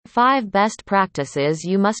5 best practices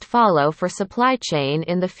you must follow for supply chain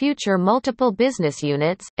in the future. Multiple business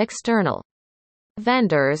units, external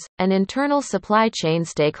vendors, and internal supply chain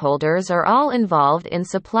stakeholders are all involved in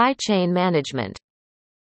supply chain management.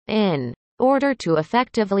 In order to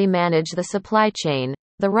effectively manage the supply chain,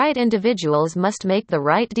 the right individuals must make the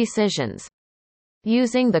right decisions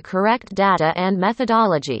using the correct data and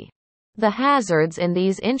methodology. The hazards in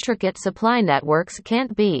these intricate supply networks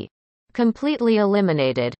can't be completely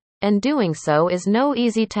eliminated, and doing so is no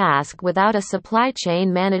easy task without a supply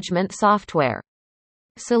chain management software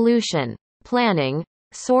solution. Planning,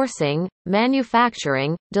 sourcing,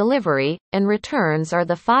 manufacturing, delivery, and returns are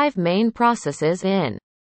the 5 main processes in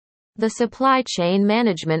the supply chain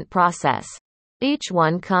management process. Each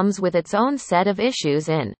one comes with its own set of issues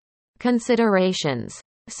and considerations.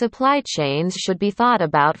 Supply chains should be thought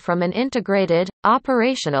about from an integrated,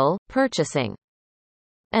 operational, purchasing,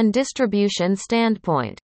 and distribution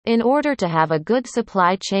standpoint. In order to have a good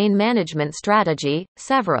supply chain management strategy,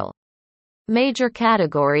 several major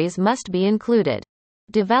categories must be included.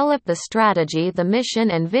 Develop the strategy. The mission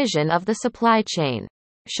and vision of the supply chain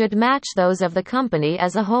should match those of the company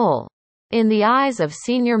as a whole. In the eyes of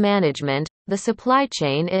senior management, the supply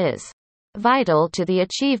chain is vital to the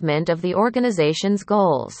achievement of the organization's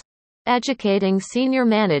goals. Educating senior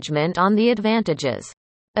management on the advantages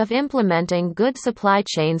of implementing good supply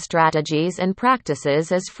chain strategies and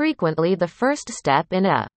practices is frequently the first step in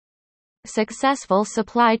a successful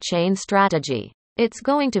supply chain strategy. It's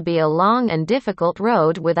going to be a long and difficult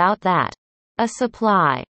road without that. A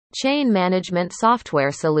supply chain management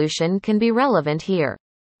software solution can be relevant here.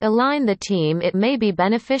 Align the team. It may be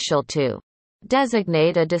beneficial to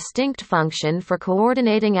designate a distinct function for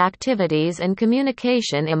coordinating activities and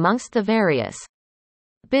communication amongst the various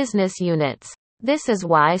business units. This is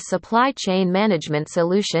why supply chain management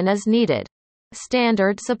solution is needed.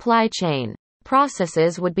 Standard supply chain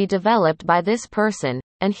processes would be developed by this person,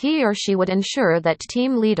 and he or she would ensure that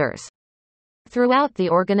team leaders throughout the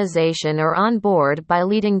organization are on board by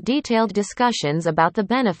leading detailed discussions about the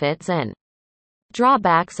benefits and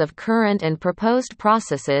drawbacks of current and proposed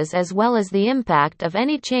processes, as well as the impact of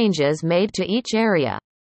any changes made to each area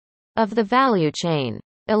of the value chain.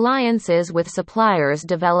 Alliances with suppliers.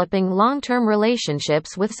 Developing long-term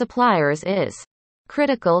relationships with suppliers is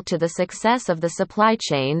critical to the success of the supply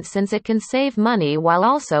chain, since it can save money while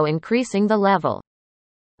also increasing the level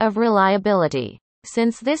of reliability.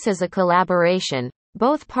 Since this is a collaboration,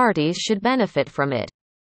 both parties should benefit from it.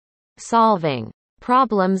 Solving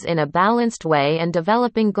problems in a balanced way and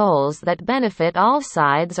developing goals that benefit all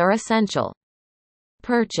sides are essential.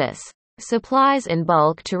 Purchase supplies in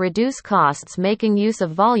bulk to reduce costs. Making use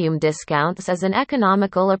of volume discounts is an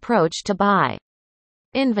economical approach to buy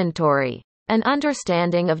inventory. An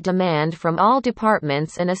understanding of demand from all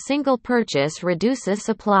departments in a single purchase reduces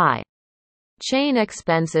supply chain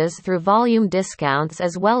expenses through volume discounts,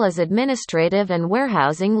 as well as administrative and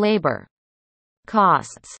warehousing labor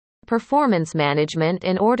costs. Performance management.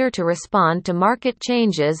 In order to respond to market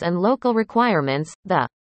changes and local requirements, the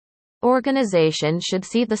organization should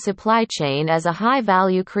see the supply chain as a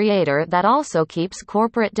high-value creator that also keeps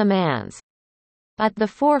corporate demands at the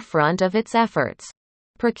forefront of its efforts.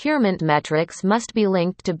 Procurement metrics must be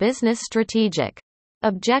linked to business strategic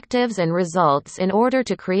objectives and results in order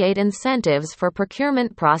to create incentives for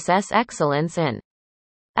procurement process excellence and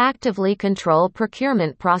actively control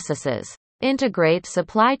procurement processes. Integrate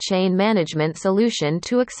supply chain management solution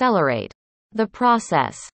to accelerate the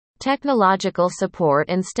process. Technological support.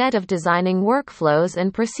 Instead of designing workflows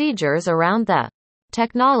and procedures around the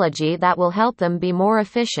technology that will help them be more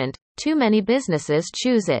efficient, too many businesses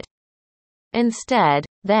choose it. Instead,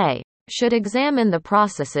 they should examine the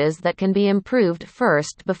processes that can be improved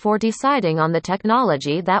first before deciding on the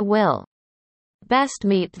technology that will best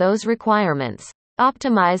meet those requirements.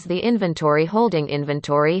 Optimize the inventory. Holding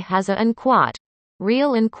inventory has a unquote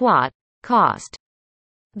real unquote cost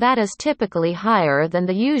that is typically higher than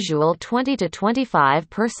the usual 20 to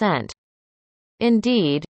 25%.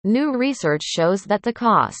 Indeed, new research shows that the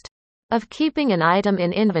cost of keeping an item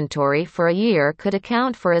in inventory for a year could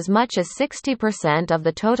account for as much as 60% of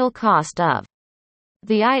the total cost of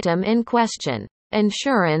the item in question.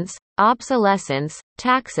 Insurance, obsolescence,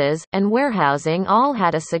 taxes, and warehousing all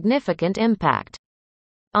had a significant impact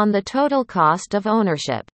on the total cost of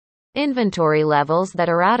ownership. Inventory levels that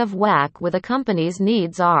are out of whack with a company's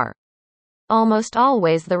needs are almost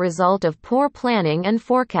always the result of poor planning and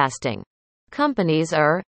forecasting. Companies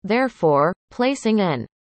are, therefore, placing an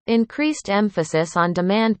increased emphasis on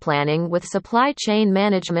demand planning with supply chain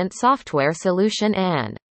management software solution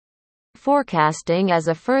and Forecasting as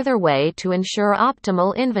a further way to ensure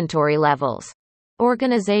optimal inventory levels.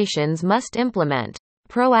 Organizations must implement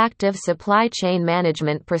proactive supply chain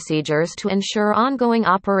management procedures to ensure ongoing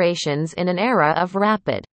operations in an era of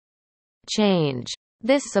rapid change.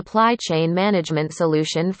 This supply chain management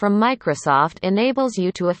solution from Microsoft enables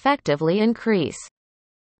you to effectively increase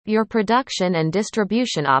your production and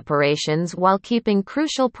distribution operations while keeping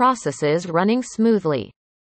crucial processes running smoothly.